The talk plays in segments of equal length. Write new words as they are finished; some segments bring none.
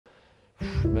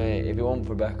Mate, if it weren't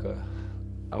for Rebecca,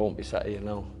 I won't be sat here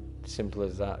now. Simple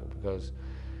as that, because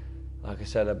like I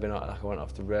said, I went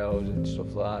off the rails and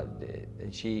stuff like that,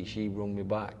 and she rung me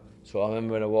back. So I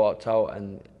remember when I walked out,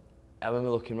 and I remember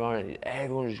looking around and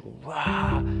everyone was just going,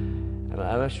 "Wow!" And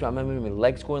I remember my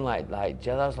legs going like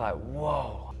jelly. I was like,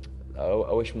 "Whoa!"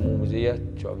 I wish my mum was here,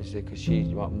 obviously, because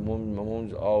my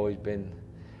mum's always been.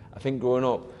 I think growing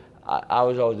up, I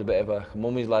was always a bit of a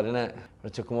mummy's lad, innit? When I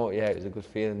took him out, yeah, it was a good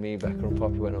feeling. Me, Becca and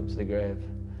Poppy went up to the grave.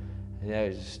 And yeah,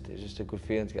 it was just a good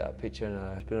feeling to get that picture.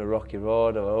 And it's been a rocky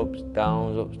road of ups,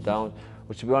 downs.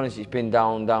 Well, to be honest, it's been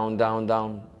down, up,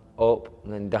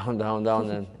 and then down,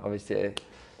 and obviously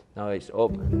now it's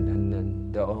up, and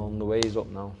then on the way is up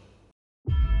now.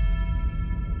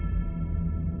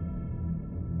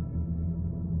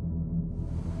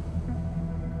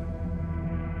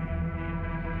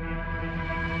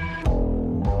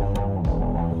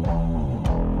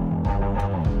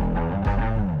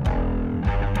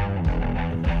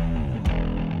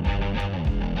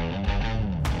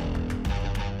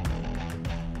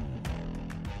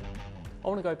 I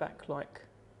want to go back like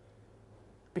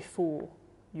before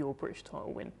your British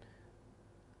title win,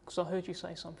 because I heard you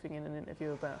say something in an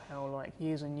interview about how like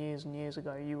years and years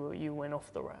ago you went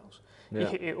off the rails.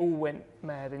 Yeah. It all went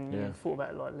mad, and Yeah. you thought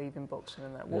about like leaving boxing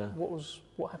and that.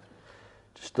 What happened?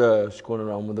 Just going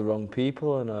around with the wrong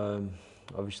people, and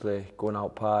obviously going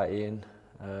out partying,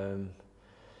 and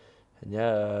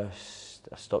yeah,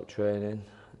 I stopped training.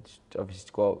 Obviously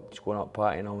just going out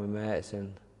partying on my mates,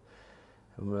 and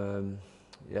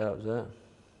yeah, that was it.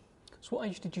 So what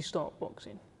age did you start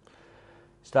boxing?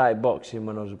 Started boxing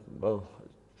when I was, well,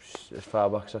 as far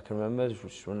back as I can remember,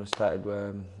 just when I started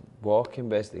walking,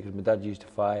 basically, because my dad used to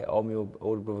fight, all my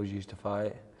older brothers used to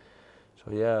fight.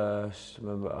 So yeah,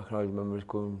 I can always remember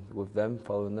going with them,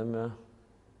 following them, yeah.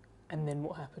 And then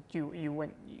what happened?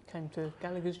 You came to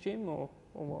Gallagher's gym, or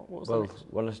what was well, the next?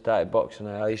 When I started boxing,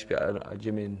 I used to be at a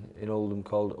gym in Oldham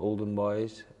called Oldham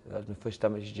Boys. That was my first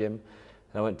amateur gym.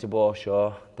 Then I went to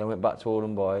Borshaw, then went back to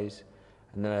Oldham Boys,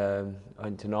 and then I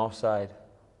went to Northside.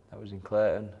 That was in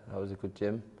Clayton. That was a good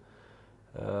gym.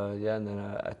 Yeah, and then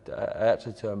I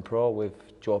actually turned pro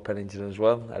with Joe Pennington as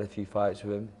well. I had a few fights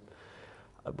with him.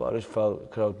 But I just felt,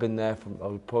 because I'd been there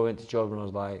I probably went to George when I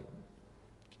was like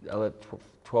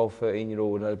 12,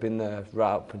 13-year-old, and I'd been there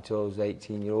right up until I was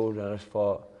 18-year-old, and I just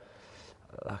thought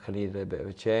like I needed a bit of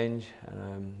a change,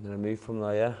 and then I moved from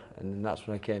there, yeah, and then that's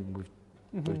when I came with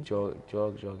Joe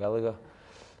Gallagher,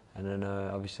 and then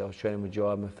obviously I was training with Joe.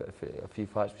 I had a few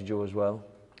fights with Joe as well,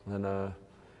 and then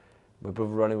my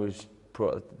brother Ronnie was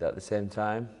pro at the same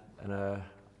time, and I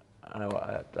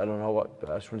don't know what, but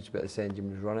I just wanted to be at the same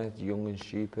gym as Ronnie, young and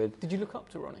stupid. Did you look up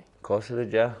to Ronnie? Of course I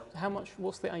did, yeah.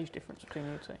 What's the age difference between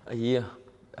you two? A year,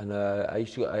 and I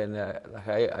used to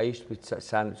I used to be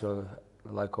signed up to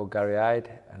a lad called Gary Hyde,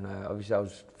 and obviously I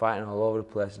was fighting all over the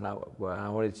place, and I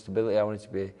wanted stability. I wanted to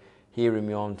be here in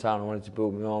my own town. I wanted to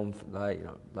build my own, like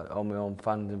all my own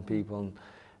fans and people.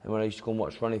 And when I used to go and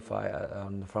watch Ronnie fight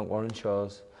on the Frank Warren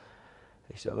shows,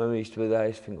 I remember I used to be there. I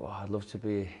used to think, oh, I'd love to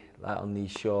be like on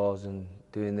these shows and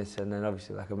doing this. And then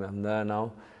obviously, like I'm there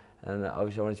now, and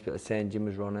obviously I wanted to be at the same gym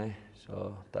as Ronnie.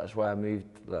 So that's why I moved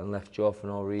and left Joe for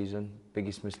no reason.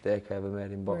 Biggest mistake I ever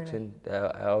made in boxing. Really?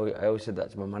 I always said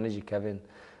that to my manager, Kevin,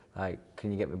 like,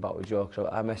 can you get me back with Joe? Because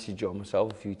I messaged Joe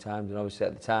myself a few times, and obviously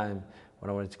at the time, when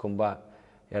I wanted to come back,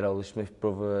 he had all the Smith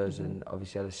brothers, and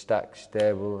obviously had a stacked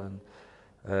stable,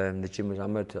 and the gym was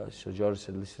hammered. So Joe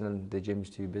said, listen, the gym's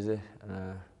too busy, and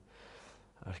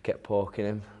I just kept poking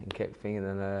him and kept thinking,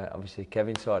 and obviously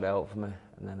Kevin sorted it out for me,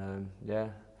 and then yeah,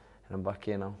 and I'm back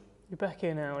here now. You're back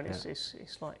here now, and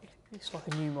it's like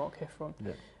a new Mark Heffron.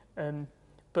 Yeah.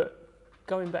 But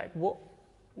going back,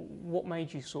 what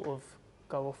made you sort of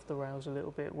go off the rails a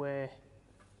little bit, where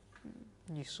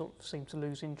you sort of seemed to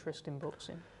lose interest in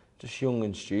boxing? Just young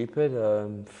and stupid.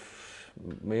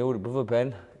 My older brother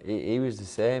Ben, he was the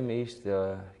same. He used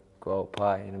to go out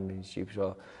partying and being stupid.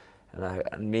 So,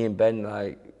 and me and Ben,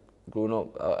 like growing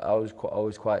up, I was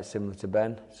always quite similar to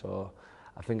Ben. So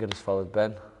I think I just followed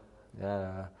Ben.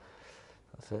 Yeah,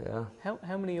 that's it. Yeah.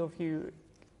 How many of you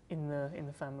in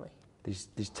the family?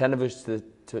 There's 10 of us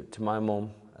to my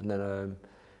mum, and then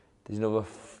there's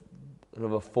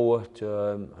another 4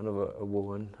 to another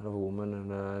woman,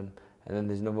 and then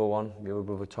there's another one, my other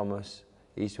brother Thomas.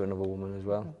 He's to another woman as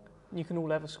well. You can all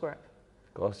have a scrap.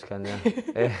 Of course, can yeah.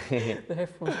 The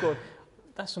Heffron squad.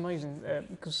 That's amazing,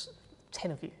 because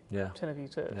 10 of you. Yeah. 10 of you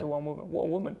to one woman. What a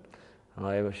woman.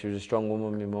 She was a strong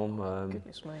woman, my mum.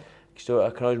 Goodness me. So I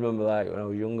can always remember, like when I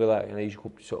was younger, like, and I used to go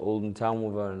up to Oldham Town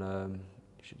with her, and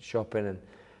shopping,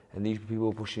 and these people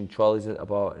were pushing trolleys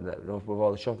about, you know, with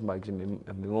all the shopping bags, and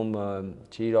my mum,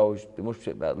 she'd always, there must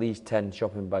be at least 10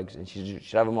 shopping bags, and she'd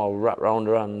have them all wrapped round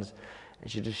her hands,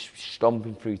 and she'd just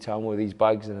stomping through town with these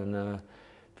bags, and then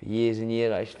for years and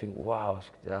years I used to think, wow,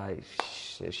 like,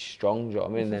 she's strong, do you know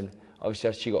what I mean? And then obviously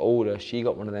as she got older, she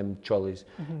got one of them trolleys,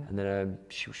 and then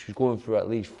she was going through at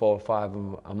least 4 or 5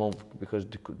 a month because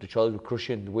the trolleys were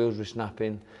crushing, the wheels were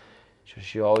snapping. So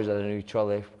she always had a new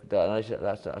trolley. That's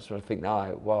what I think now.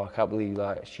 Like, wow, I can't believe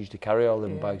like she used to carry all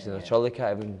them bags in a trolley.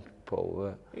 Can't even put over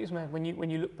it. It is mad when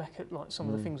you look back at like some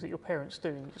of the things that your parents do,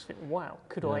 and you just think, wow,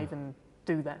 could I even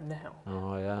do that now?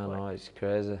 Oh yeah, like, no, it's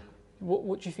crazy.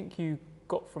 What do you think you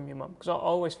got from your mum? Because I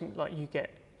always think like you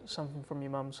get something from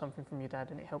your mum, something from your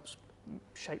dad, and it helps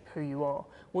shape who you are.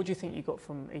 What do you think you got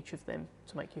from each of them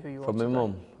to make you who you are? From my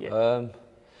mum? Yeah.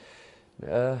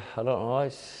 I don't know.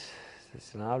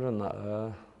 It's an hard one.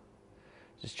 That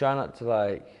just try not to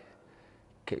like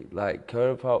care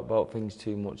about things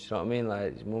too much. You know what I mean?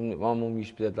 Like my mum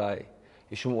used to be like,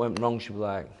 if something went wrong, she'd be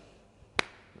like,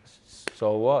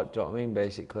 so what? Do you know what I mean?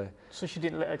 Basically. So she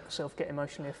didn't let herself get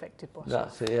emotionally affected by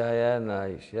That's stuff. it. Yeah, and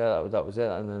like, that was it.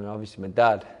 And then obviously my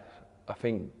dad. I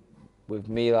think with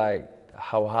me, like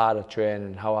how hard I train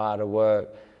and how hard I work,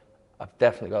 I've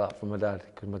definitely got that from my dad.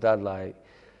 Because my dad, like,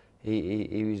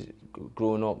 he was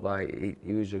growing up, like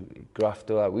he was a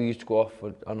grafter. Like we used to go off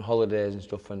on holidays and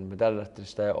stuff, and my dad had to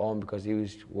stay at home because he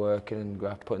was working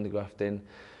and putting the graft in.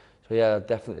 So yeah,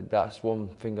 definitely that's one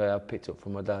thing I have picked up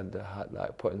from my dad,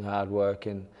 like putting the hard work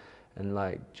in. And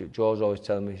like Joe's always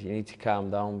telling me, you need to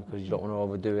calm down because you don't want to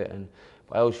overdo it. And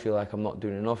but I always feel like I'm not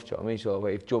doing enough. Do you know what I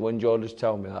mean? So when Joe just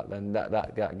tell me that, then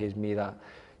that gives me that.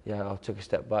 Yeah, I'll take a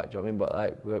step back. Do you know what I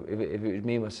mean? But like, if it was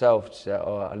me myself to say,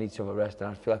 oh, I need to have a rest, then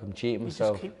I feel like I'm cheating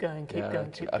myself. Just keep going, keep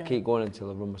going. I keep going until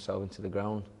I run myself into the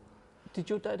ground. Did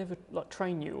your dad ever like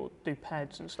train you or do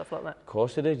pads and stuff like that? Of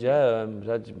course he did. Yeah, my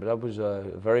dad was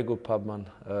a very good pad man.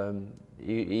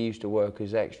 He used to work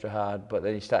as extra hard, but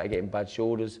then he started getting bad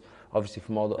shoulders. Obviously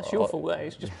from all the. That's your fault. That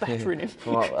is just battering him.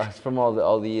 from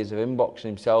all the years of inboxing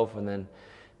himself, and then.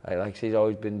 Like he's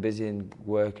always been busy and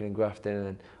working and grafting,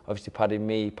 and obviously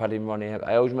padding Ronnie.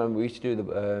 I always remember we used to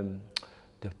do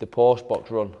the post box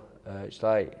run. It's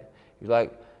like it was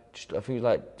like I think it was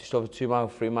like just over 2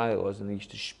 miles, 3 miles it was, and he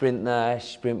used to sprint there,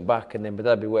 sprint back, and then my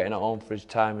dad would be waiting at home for his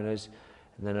timing us,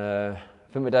 and then I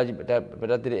think my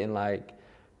dad did it in like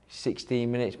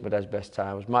 16 minutes. My dad's best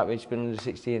time was might be spinning under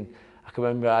 16. I can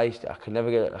remember I could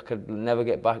never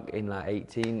get back in like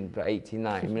 18,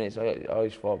 90 minutes. I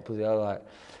always thought, bloody hell, like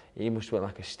he must have went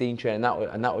like a steam train,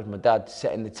 and that was my dad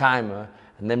setting the timer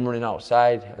and then running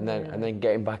outside and then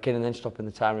getting back in and then stopping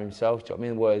the timer himself. Do you know what I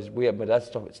mean? Whereas we had my dad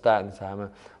starting the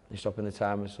timer and stopping the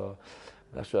timer. So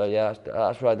that's where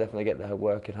that's where I definitely get the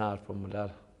working hard from my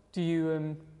dad. Do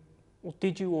you or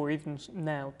did you, or even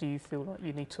now, do you feel like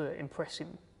you need to impress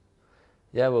him?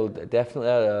 Yeah, well,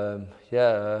 definitely.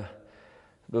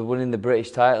 But winning the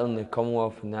British title and the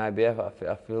Commonwealth and the IBF,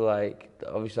 I feel like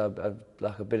obviously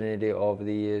I've been an idiot over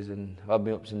the years and I've had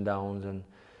my ups and downs, and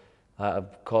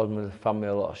I've caused my family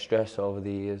a lot of stress over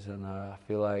the years, and I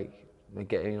feel like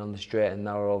getting on the straight and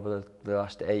narrow over the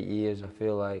last 8 years, I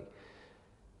feel like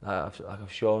I've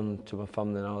shown to my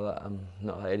family now that I'm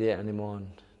not an idiot anymore.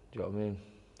 And, do you know what I mean?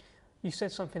 You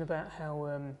said something about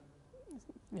how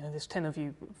there's 10 of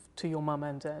you, to your mum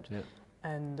and dad,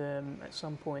 and at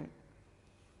some point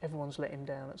everyone's let him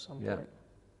down at some point.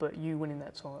 But you winning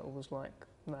that title was like,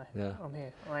 no, I'm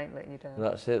here. I ain't letting you down.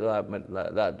 That's it. Like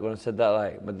that. When I said that,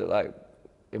 like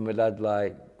in my dad's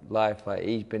like life, like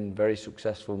he's been very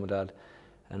successful, my dad,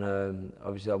 and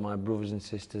obviously all my brothers and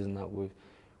sisters and that we've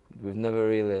never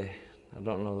really, I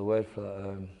don't know the word for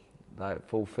that, like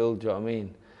fulfilled. Do you know what I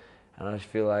mean? And I just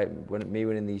feel like me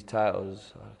winning these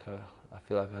titles, like I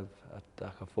feel like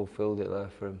I fulfilled it there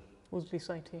for him. What did he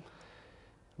say to you?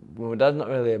 Well, my dad's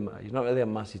he's not really a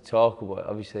massive talker, but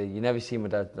obviously you never see my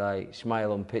dad like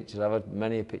smile on pictures. I've had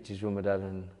many pictures with my dad,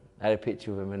 and I had a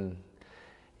picture with him, and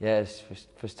it's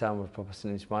first time I've probably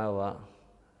seen him smile like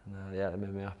that, and it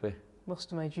made me happy. Must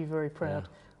have made you very proud,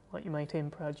 like you made him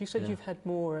proud. You said you've had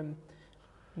more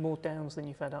downs than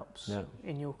you've had ups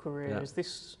in your career. Is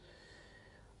this?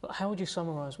 How would you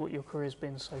summarise what your career's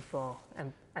been so far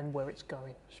and where it's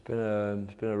going? It's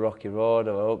been a rocky road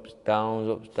of ups,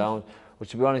 downs. Well,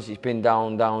 to be honest, it's been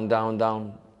down,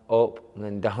 up, and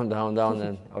then down,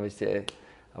 and obviously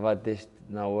I've had this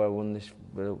now where I won this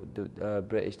the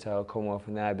British title, Commonwealth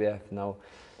and the IBF. Now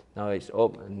it's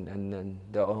up, and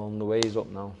the only way is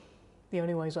up now. The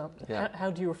only way's up. Yeah.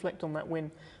 How do you reflect on that win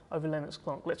over Lennox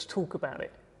Clark? Let's talk about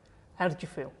it. How did you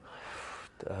feel?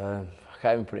 I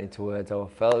can't even put it into words how I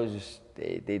felt. It was just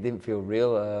it didn't feel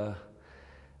real.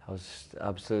 I was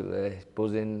absolutely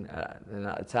buzzing, and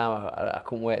at the time I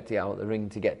couldn't wait to get out the ring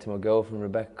to get to my girlfriend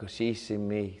Rebecca, because she's seen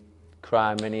me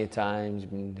cry many a times,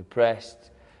 been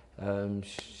depressed,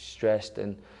 stressed,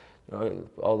 and you know,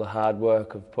 all the hard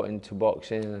work I've put into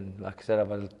boxing, and like I said,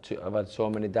 I've had so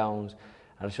many downs,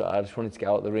 and I just wanted to get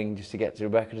out the ring just to get to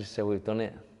Rebecca, just to say we've done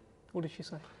it. What did she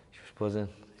say? She was buzzing.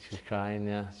 She was crying.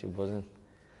 Yeah, she was buzzing.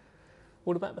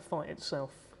 What about the fight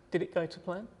itself? Did it go to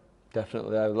plan?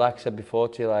 Definitely. Like I said before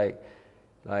to you,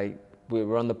 like we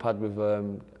were on the pad with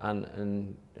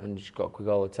and she's got quick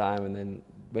all the time, and then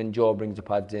when Joe brings the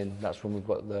pads in, that's when we've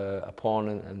got the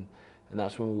opponent, and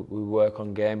that's when we work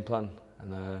on game plan,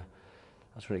 and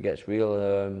that's when it gets real.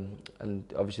 And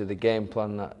obviously the game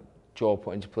plan that Joe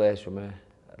put into place for me,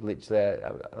 literally,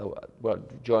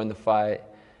 during the fight,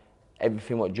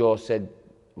 everything what Joe said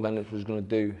Lennox was going to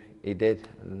do, he did.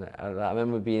 And I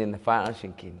remember being in the fight and I was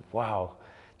thinking, wow.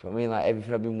 Do you know what I mean? Like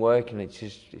everything I've been working, it's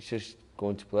just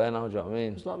going to play now. Do you know what I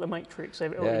mean? It's like the Matrix.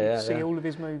 You see all of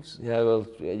his moves. Yeah, well,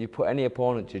 you put any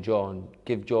opponent to Joe and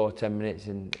give Joe 10 minutes,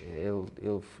 and he'll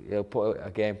put a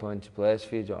game plan into place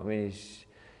for you. Do you know what I mean?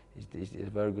 He's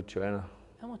a very good trainer.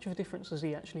 How much of a difference has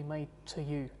he actually made to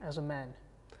you as a man?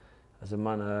 As a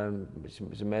man, it's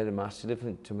made a massive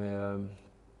difference to me.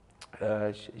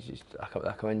 I'm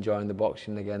enjoying the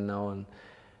boxing again now, and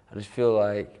I just feel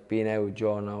like being out with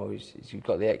Joe now, he's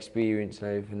got the experience and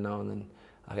everything now, and then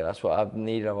that's what I've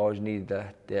needed. I've always needed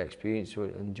the experience,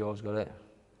 and Joe's got it.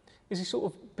 Is he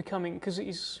sort of becoming, because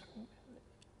he's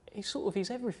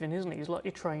everything, isn't he? He's like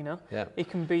your trainer. Yeah.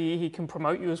 He can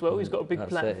promote you as well. He's got a big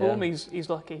platform. It,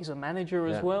 yeah. He's a manager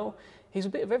as well. He's a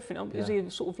bit of everything. Yeah. Is he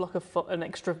sort of like an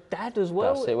extra dad as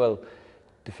well? That's it. Well,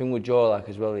 the thing with Joe, like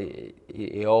as well,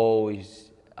 he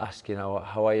always asking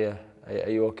how are you? Are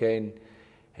you okay?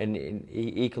 And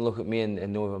he can look at me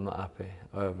and know if I'm not happy,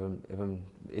 or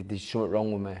if there's something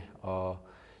wrong with me, or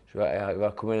if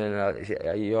I come in and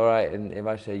are you all right? And if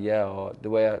I say yeah, or the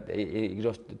way he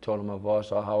just the tone of my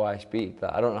voice or how I speak,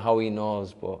 that I don't know how he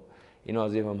knows, but he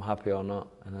knows if I'm happy or not,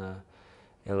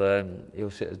 and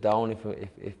he'll sit us down if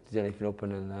there's anything up,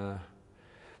 and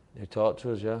he'll talk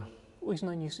to us. Yeah. Well, he's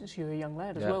known you since you were a young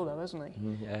lad as well, though, hasn't he?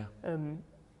 Yeah.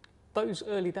 Those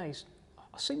early days,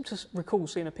 I seem to recall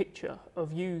seeing a picture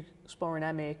of you sparring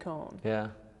Amir Khan. Yeah.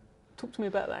 Talk to me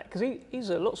about that, because he's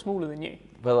a lot smaller than you.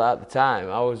 Well, at the time,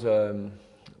 I was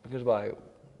because like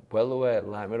welterweight,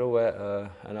 light middleweight,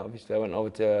 and obviously I went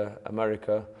over to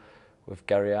America with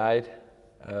Gary Hyde.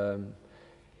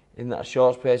 In that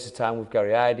short space of time with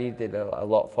Gary Hyde, he did a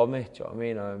lot for me. Do you know what I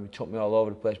mean? He took me all over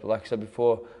the place. But like I said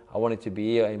before, I wanted to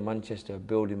be here in Manchester,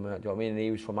 building. Do you know what I mean? And he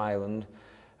was from Ireland,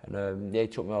 and yeah, he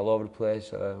took me all over the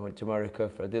place. I went to America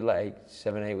I did like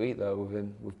 7-8 weeks there with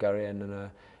him, with Gary, and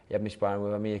then he had me sparring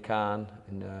with Amir Khan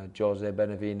and Jose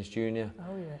Benavides Jr.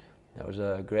 Oh yeah. That was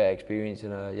a great experience,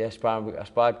 and I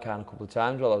sparred Khan a couple of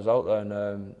times while I was out there,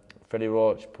 and Freddie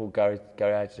Roach pulled Gary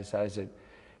Hyde to the side and said,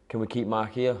 "Can we keep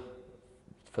Mark here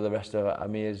for the rest of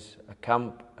Amir's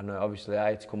camp?" And obviously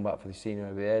I had to come back for the senior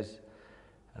ABAs,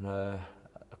 and I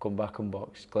come back and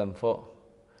boxed Glenn Foote.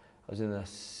 I was in the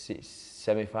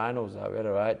semi-finals. We had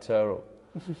a right tear up.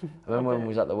 I remember when we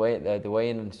was at the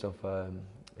weigh-in and stuff.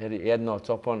 He had no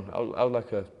top on. I was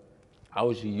like a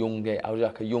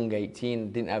young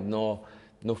 18. Didn't have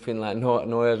nothing like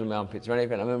no hairs on my armpits or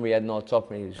anything. I remember he had no top,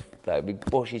 and he was like a big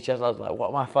bushy chest. I was like, what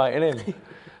am I fighting him?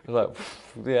 I was like,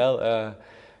 yeah.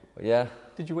 Yeah.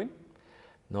 Did you win?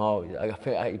 No, I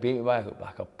think he beat me by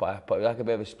like a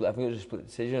bit of a split. I think it was a split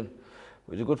decision.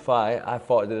 It was a good fight. I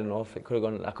thought I did enough. It could have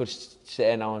gone. I could sit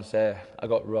here now and say I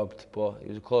got robbed, but it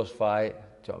was a close fight.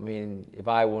 Do you know what I mean? If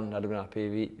I won, I'd have been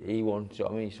happy. If he won, do you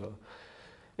know what I mean? So.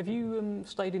 Have you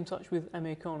stayed in touch with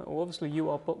Amir Khan? Or obviously you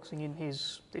are boxing in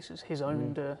his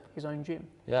own gym.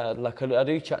 Yeah, like I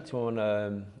do chat to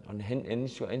him on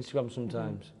Instagram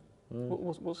sometimes.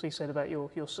 What's he said about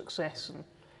your success? And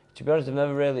to be honest,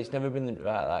 it's never been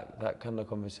that kind of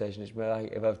conversation. It's more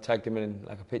like if I've tagged him in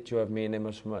like a picture of me and him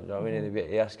or something, you know what I mean?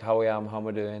 He asks how I am, how am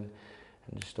I doing,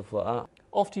 and just stuff like that.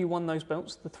 After you won those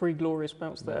belts, the 3 glorious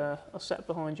belts that are sat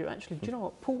behind you, actually, do you know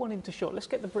what? Pull one into shot. Let's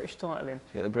get the British title in.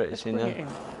 Get the British in, yeah.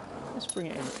 Let's bring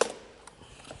it in.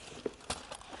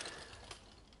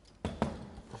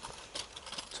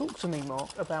 Talk to me, Mark,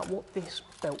 about what this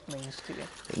belt means to you.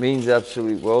 It means the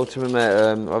absolute world to me,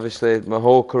 mate. Obviously, my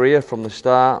whole career from the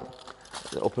start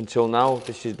up until now,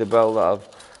 this is the belt that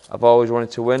I've always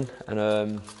wanted to win, and I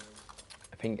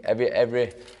think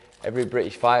every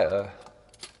British fighter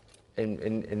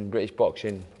in British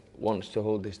boxing wants to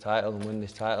hold this title and win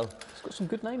this title. It's got some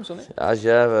good names on it. It has,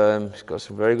 yeah. It's got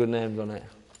some very good names on it.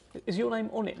 Is your name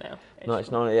on it now? No,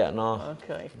 it's not yet, no.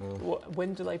 Okay. No.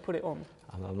 When do they put it on?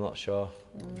 I'm not sure.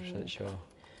 I'm not sure.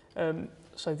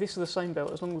 So this is the same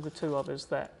belt, as long as the two others,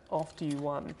 that after you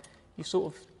won, you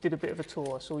sort of did a bit of a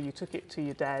tour. I saw you took it to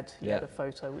your dad. You had a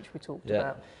photo, which we talked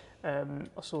about.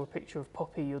 I saw a picture of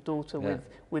Poppy, your daughter,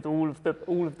 with all of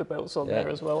the belts on there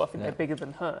as well. I think they're bigger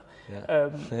than her.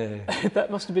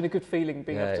 That must have been a good feeling,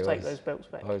 being able to take those belts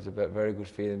back. It was a very good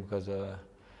feeling because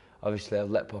obviously I've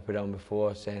let Poppy down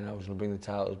before, saying I was going to bring the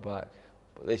titles back,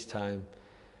 but this time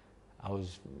I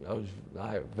was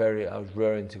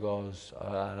raring to go.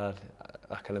 I had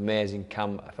like an amazing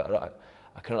camp. I felt like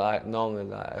I couldn't normally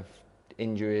have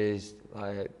injuries,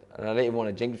 and I didn't even want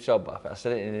to jinx myself, but I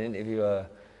said it in an interview.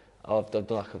 I've done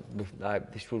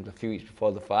this was a few weeks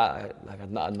before the fight.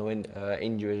 I'd not had no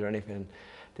injuries or anything.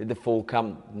 Did the full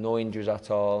camp, no injuries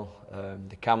at all.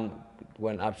 The camp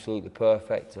went absolutely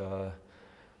perfect,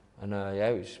 and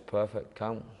it was perfect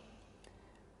camp.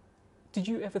 Did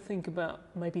you ever think about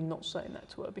maybe not saying that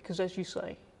to her? Because as you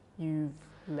say, you've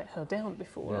let her down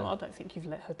before. I don't think you've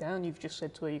let her down. You've just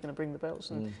said to her you're going to bring the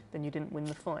belts, and then you didn't win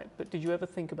the fight. But did you ever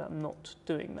think about not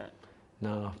doing that?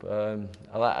 No,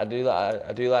 but I do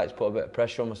like to put a bit of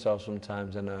pressure on myself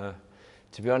sometimes. And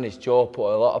to be honest, Joe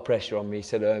put a lot of pressure on me. He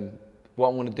said, "What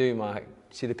I'm going to do, Mike?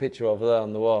 See the picture over there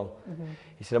on the wall?"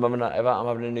 He said, I'm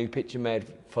having a new picture made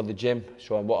for the gym.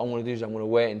 So what I'm going to do is I'm going to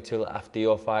wait until after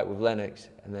your fight with Lennox,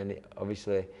 and then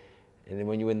obviously. And then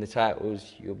when you win the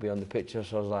titles, you'll be on the picture.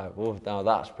 So I was like, "Whoa, now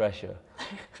that's pressure."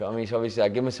 So I mean, so obviously I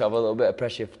give myself a little bit of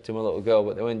pressure to my little girl.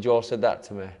 But then when Joe said that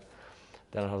to me,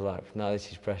 then I was like, "No,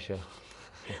 this is pressure."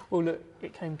 Well, look,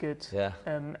 it came good. Yeah.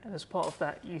 And as part of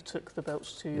that, you took the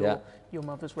belts to your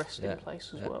mother's resting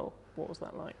place as well. What was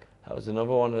that like? That was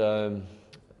another one.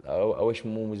 I wish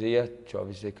my mum was here,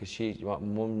 obviously, because my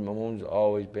mum's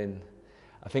always been.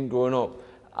 I think growing up,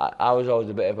 I was always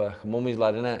a bit of a mummy's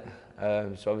lad, innit?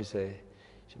 So obviously,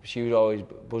 she was always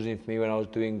buzzing for me when I was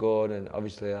doing good, and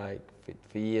obviously, like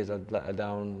for years, I'd let her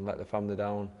down, let the family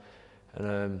down,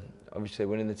 and obviously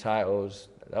winning the titles.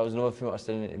 That was another thing that I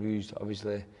said in interviews.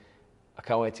 Obviously, I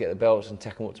can't wait to get the belts and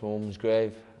take them up to my mum's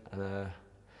grave. And when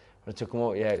I took them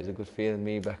up, it was a good feeling.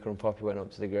 Me, Becca, and Poppy went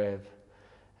up to the grave,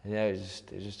 and it was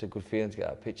just a good feeling to get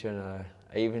that picture. And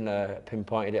I even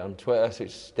pinpointed it on Twitter, so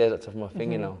it stays at the top of my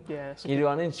finger now. Yeah. Can you do it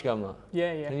on Instagram, that?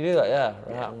 Yeah. Can you do that? Yeah. Right.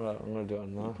 Yeah. I'm gonna do it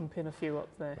on now. You can pin a few up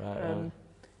there. Right.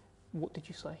 What did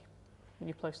you say when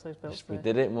you placed those belts We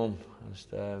there? did it, Mum.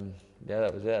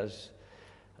 That was it.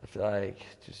 I feel like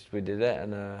we did it,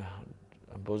 and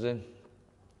I'm buzzing.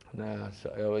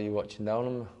 So you're watching down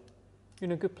on me. You're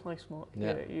in a good place, Mark.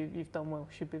 Yeah. You've done well.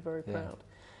 You should be very proud.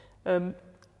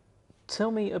 Tell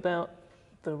me about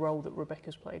the role that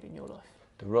Rebecca's played in your life.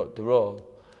 The role?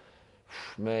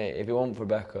 Mate, if it weren't for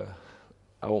Rebecca,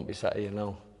 I won't be sat here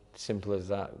now. Simple as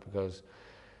that, because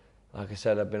like I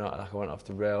said, I went off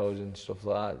the rails and stuff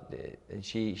like that, and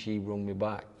she rung me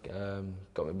back,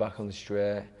 got me back on the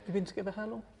straight. You've been together how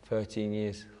long? 13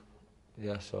 years.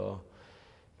 Yeah, so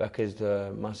Becca's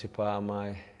the massive part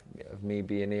of me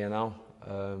being here now.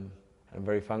 I'm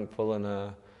very thankful,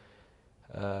 and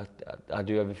I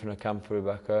do everything I can for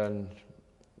Rebecca, and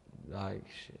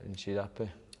she's happy.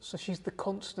 So she's the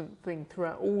constant thing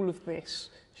throughout all of this.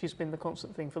 She's been the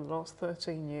constant thing for the last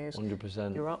 13 years.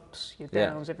 100%. Your ups, your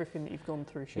downs, everything that you've gone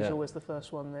through. She's always the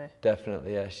first one there.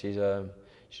 Definitely, yeah. She's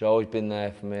always been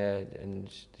there for me, and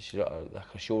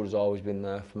her shoulder's always been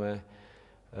there for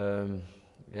me.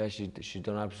 She's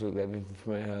done absolutely everything for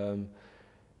me.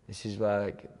 This is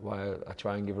why I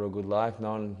try and give her a good life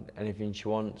now, and anything she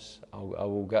wants, I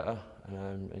will get her,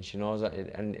 and she knows that,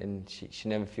 and she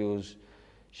never feels.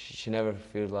 She never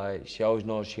feels like, she always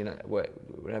knows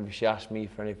whenever she asks me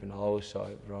for anything, I'll always sort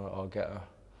it for her, I'll get her.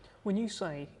 When you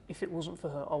say, if it wasn't for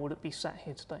her, I wouldn't be sat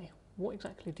here today, what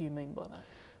exactly do you mean by that?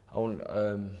 I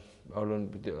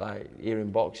wouldn't be, like, here in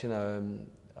boxing,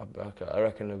 I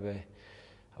reckon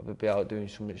I would be out doing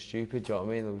something stupid, do you know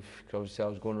what I mean? Because obviously I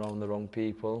was going around the wrong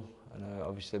people, and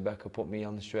obviously Becca put me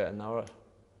on the straight and narrow.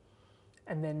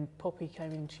 And then Poppy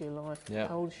came into your life. Yeah.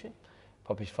 How old is she?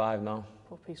 Poppy's 5 now.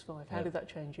 Poppy's 5. How did that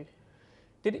change you?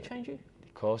 Did it change you?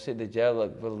 Of course it did, yeah.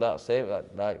 Well, that's it.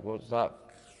 What was that?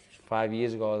 5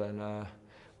 years ago then.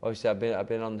 Obviously I've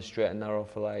been on the straight and narrow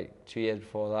for like 2 years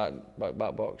before that,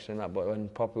 back boxing that. But when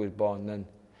Poppy was born, then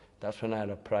that's when I had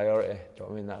a priority. Do you know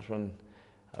what I mean? That's when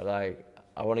I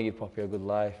want to give Poppy a good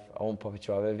life. I want Poppy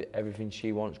to have everything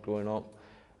she wants growing up,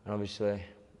 and obviously,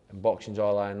 boxing's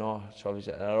all I know. So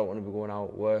obviously, I don't want to be going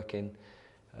out working.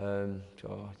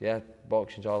 So yeah,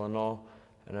 boxing's all I know,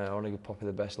 and I want to give Poppy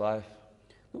the best life.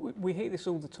 We hear this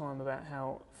all the time about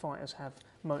how fighters have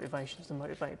motivations. They're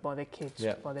motivated by their kids,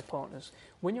 by their partners.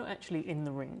 When you're actually in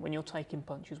the ring, when you're taking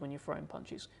punches, when you're throwing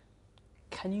punches,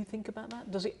 can you think about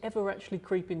that? Does it ever actually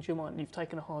creep into your mind? You've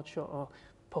taken a hard shot or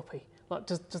poppy. Like,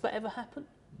 does that ever happen?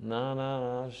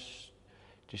 No. I've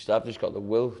just got the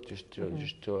will, just to.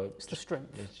 It's the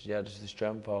strength. Just the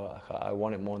strength. I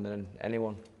want it more than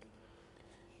anyone.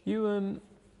 You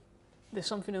there's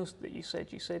something else that you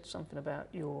said. You said something about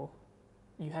you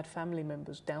had family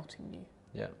members doubting you.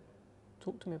 Yeah.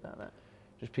 Talk to me about that.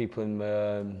 Just people in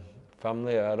my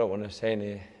family. I don't want to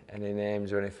say any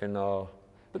names or anything, or.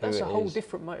 But that's a whole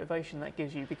different motivation that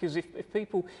gives you, because if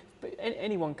people,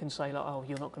 anyone can say like, oh,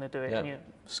 you're not going to do it, and you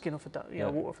skin off a duck,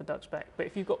 water off a duck's back. But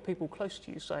if you've got people close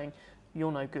to you saying you're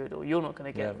no good or you're not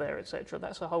going to get there, etc.,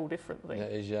 that's a whole different thing.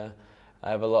 It is, yeah. I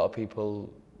have a lot of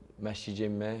people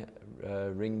messaging me,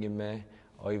 ringing me,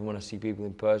 or even when I see people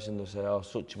in person, they'll say, oh,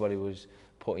 such a body was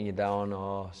putting you down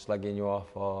or slagging you off,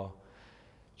 or,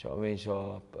 do you know what I mean?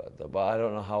 So, but I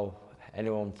don't know how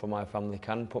anyone from my family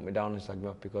can put me down and slag me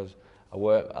off, because I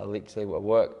work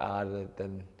harder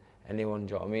than anyone,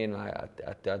 do you know what I mean? I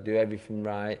do everything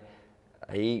right,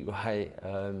 I eat right,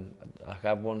 I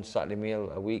have one Saturday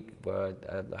meal a week, where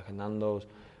like a Nando's,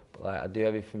 but like I do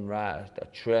everything right, I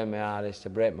train my hardest, I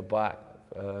break my back,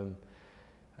 I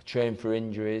train for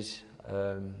injuries,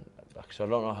 so I don't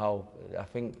know how, I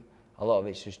think a lot of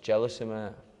it's just jealousy,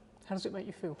 mate. How does it make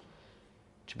you feel?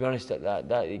 To be honest,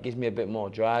 that it gives me a bit more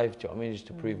drive, do you know what I mean, just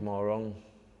to prove more wrong.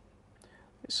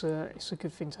 It's a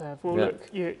good thing to have. Well, look,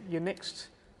 your next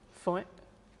fight,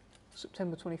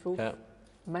 September 24th,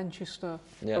 Manchester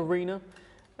Arena.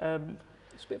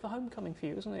 It's a bit of a homecoming for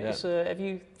you, isn't it? Have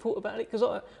you thought about it? Because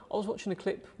I was watching a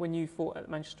clip when you fought at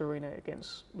Manchester Arena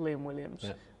against Liam Williams.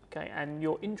 Okay, and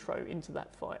your intro into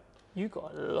that fight, you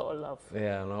got a lot of love.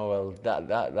 Yeah, I know. Well, that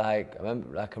like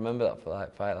I remember that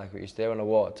fight like it used to when I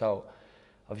walked out.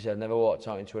 Obviously, I'd never walked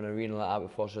out into an arena like that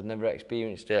before, so I'd never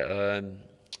experienced it.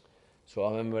 So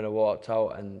I remember when I walked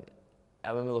out, and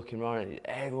I remember looking around, and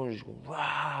everyone was just going,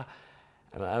 wow.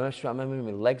 And I remember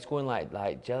my legs going like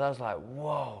gel. I was like,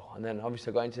 whoa. And then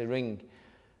obviously I got into the ring,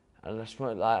 and I just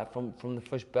went like from the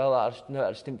first bell, I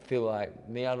just didn't feel like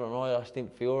me. I don't know. I just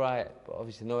didn't feel right. But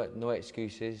obviously no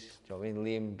excuses. Do you know what I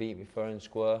mean? Liam beat me fair and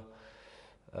square.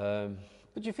 But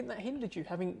do you think that hindered you,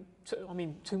 having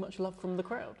too much love from the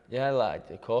crowd? Yeah, like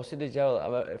of course it did.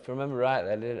 Yeah. If I remember right,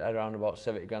 I did around about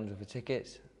 70 grand worth of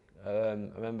tickets. I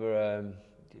remember,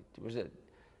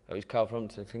 it was Carl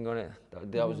Frampton thing on it.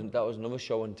 That was another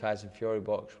show when Tyson Fury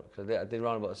boxed. I did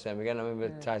round about the same again. I remember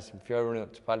Tyson Fury running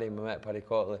up to Paddy, my mate Paddy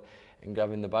Courtley, and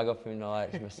grabbing the bag off him, like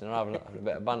just messing around, having a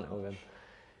bit of banter with him.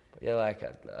 But yeah, like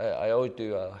I always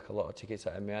do like a lot of tickets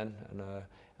at MEN, and I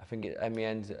think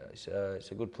MEN's it's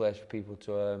a good place for people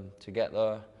to get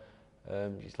there.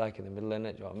 It's like in the middle,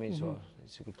 innit? Do you know what I mean? So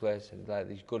it's a good place, and like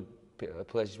these good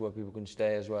places where people can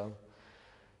stay as well.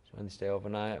 And stay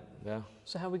overnight,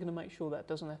 So how are we going to make sure that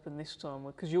doesn't happen this time?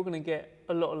 Because you're going to get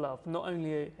a lot of love. Not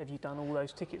only have you done all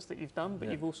those tickets that you've done,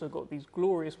 but you've also got these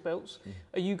glorious belts.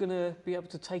 Are you going to be able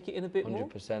to take it in a bit more?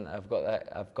 100%. I've got that.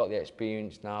 I've got the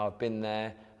experience now. I've been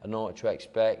there. I know what to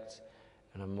expect,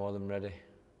 and I'm more than ready.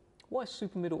 Why is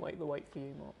super middleweight the weight for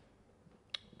you, Mark?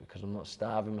 Because I'm not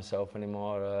starving myself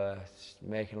anymore.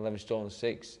 Making 11 stone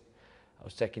 6. I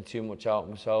was taking too much out of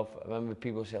myself. I remember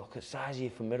people say, look at the size of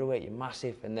you for middleweight, you're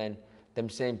massive. And then them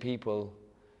same people,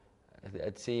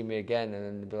 I'd see me again and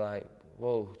then they'd be like,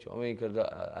 whoa, do you know what I mean? Because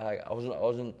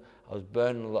I was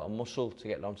burning a lot of muscle to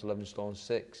get down to 11 stone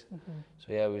 6. So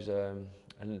yeah, it was, and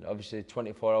obviously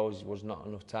 24 hours was not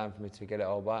enough time for me to get it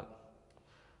all back.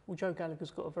 Well, Joe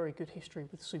Gallagher's got a very good history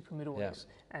with super middleweights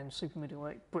and super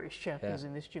middleweight British champions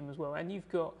in this gym as well. And you've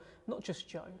got not just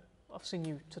Joe. I've seen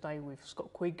you today with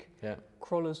Scott Quigg.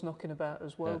 Crawler's knocking about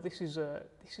as well. This is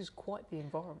quite the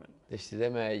environment. This is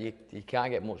it, mate. You can't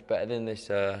get much better than this.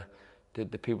 The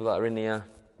people that are in here.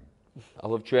 I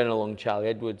love training along Charlie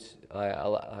Edwards. Like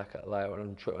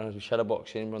when I was shadow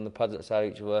boxing, we're on the pads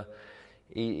outside each other.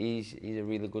 He's a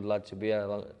really good lad to be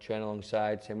training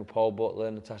alongside. Same with Paul Butler,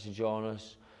 Natasha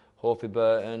Jonas, Hofi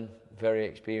Burton. Very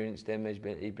experienced him. He's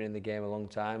been in the game a long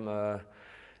time.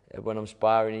 When I'm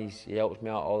sparring, he helps me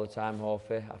out all the time,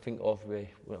 Hofi. I think Hofi,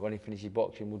 when he finishes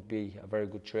boxing, would be a very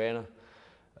good trainer.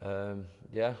 So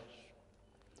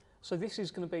this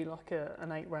is going to be like an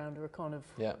 8-rounder, a kind of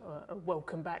a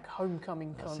welcome back,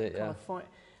 homecoming kind of fight.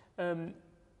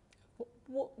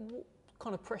 What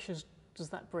kind of pressures does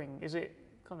that bring? Is it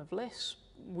kind of less?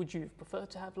 Would you prefer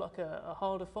to have like a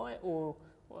harder fight, or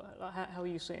like, how are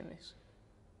you seeing this?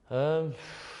 I'm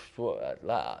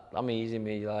easy,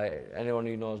 me. Like anyone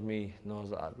who knows me knows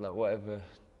that. Like whatever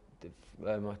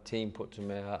my team put to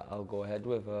me, I'll go ahead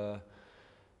with.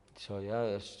 So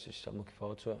yeah, I'm looking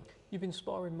forward to it. You've been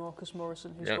sparring Marcus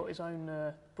Morrison, who's Yep. got his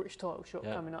own British title shot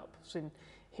Yep. coming up. Seen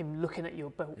him looking at your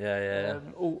belt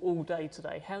all day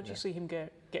today. How do you see him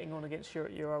getting on against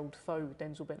your old foe,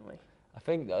 Denzel Bentley? I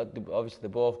think obviously they're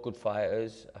both good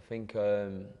fighters. I think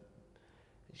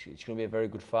it's going to be a very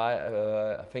good fight.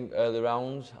 I think early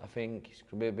rounds, I think it's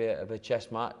going to be a bit of a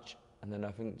chess match, and then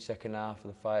I think second half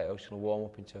of the fight, it's going to warm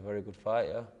up into a very good fight.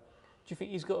 Yeah. Do you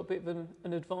think he's got a bit of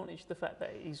an advantage, the fact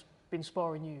that he's been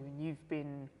sparring you and you've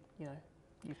been, you know,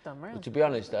 you've done rounds? But to be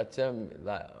honest, like, I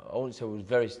wouldn't say it was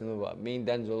very similar, but me and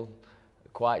Denzel are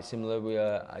quite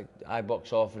similar. I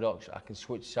box orthodox, I can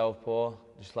switch southpaw,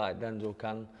 just like Denzel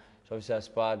can. So obviously I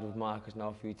sparred with Marcus now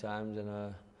a few times,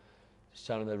 and just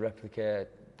trying to replicate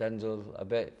Denzel a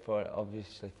bit,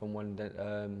 obviously from when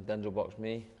Denzel boxed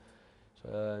me.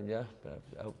 So yeah,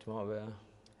 I helped him out a bit. Yeah.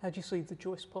 How do you see the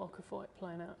Joyce Parker fight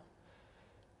playing out?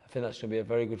 I think that's going to be a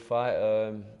very good fight.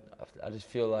 I just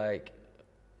feel like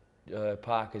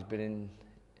Parker's been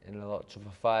in a lot of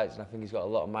tougher fights, and I think he's got a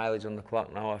lot of mileage on the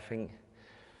clock now. I think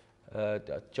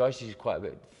Joyce is quite a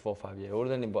bit 4 or 5 years older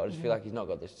than him, but I just feel like he's not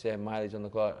got the same mileage on the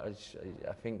clock.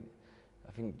 I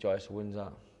think Joyce wins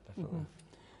that, definitely.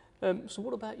 So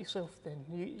what about yourself then?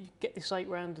 You get this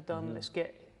 8-rounder done. Let's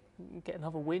get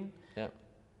another win. Yeah.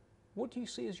 What do you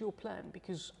see as your plan?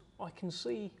 Because I can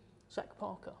see Zach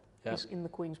Parker. Yeah. He's in the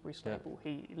Queensberry stable.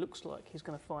 Yeah. He looks like he's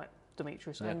going to fight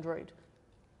Demetrius Andrade.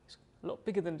 He's a lot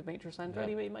bigger than Demetrius Andrade.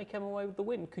 Yeah. He may come away with the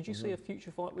win. Could you see a future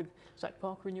fight with Zach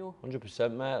Parker in your...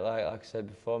 100%, mate. Like I said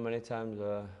before many times,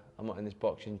 I'm not in this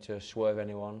boxing to swerve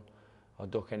anyone or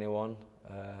duck anyone,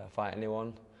 fight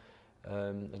anyone.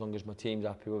 As long as my team's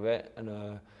happy with it,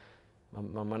 and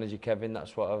my manager Kevin,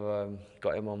 that's what I've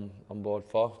got him on board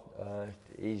for.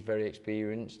 He's very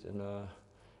experienced, and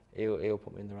he'll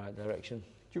put me in the right direction.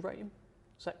 Do you rate him,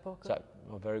 Zach Parker? Zach,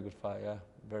 a very good fighter, yeah.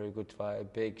 Very good fighter,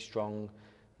 big, strong.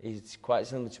 He's quite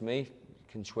similar to me.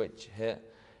 Can switch, hit,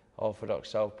 orthodox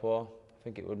southpaw. I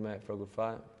think it would make for a good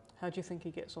fight. How do you think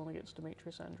he gets on against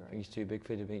Demetrius Andrade? I think he's too big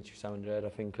for Demetrius Andrade. I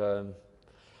think could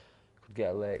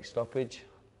get a late stoppage.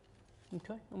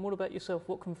 Okay, and what about yourself?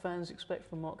 What can fans expect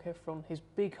from Mark Heffron, his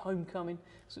big homecoming,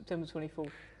 September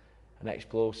 24th? An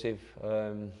explosive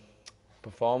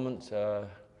performance.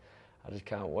 I just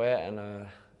can't wait, and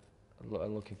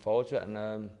I'm looking forward to it. And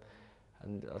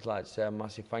I'd like to say a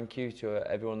massive thank you to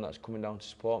everyone that's coming down to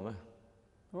support me.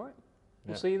 All right,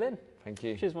 we'll see you then. Thank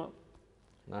you. Cheers, Mark.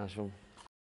 Nice one.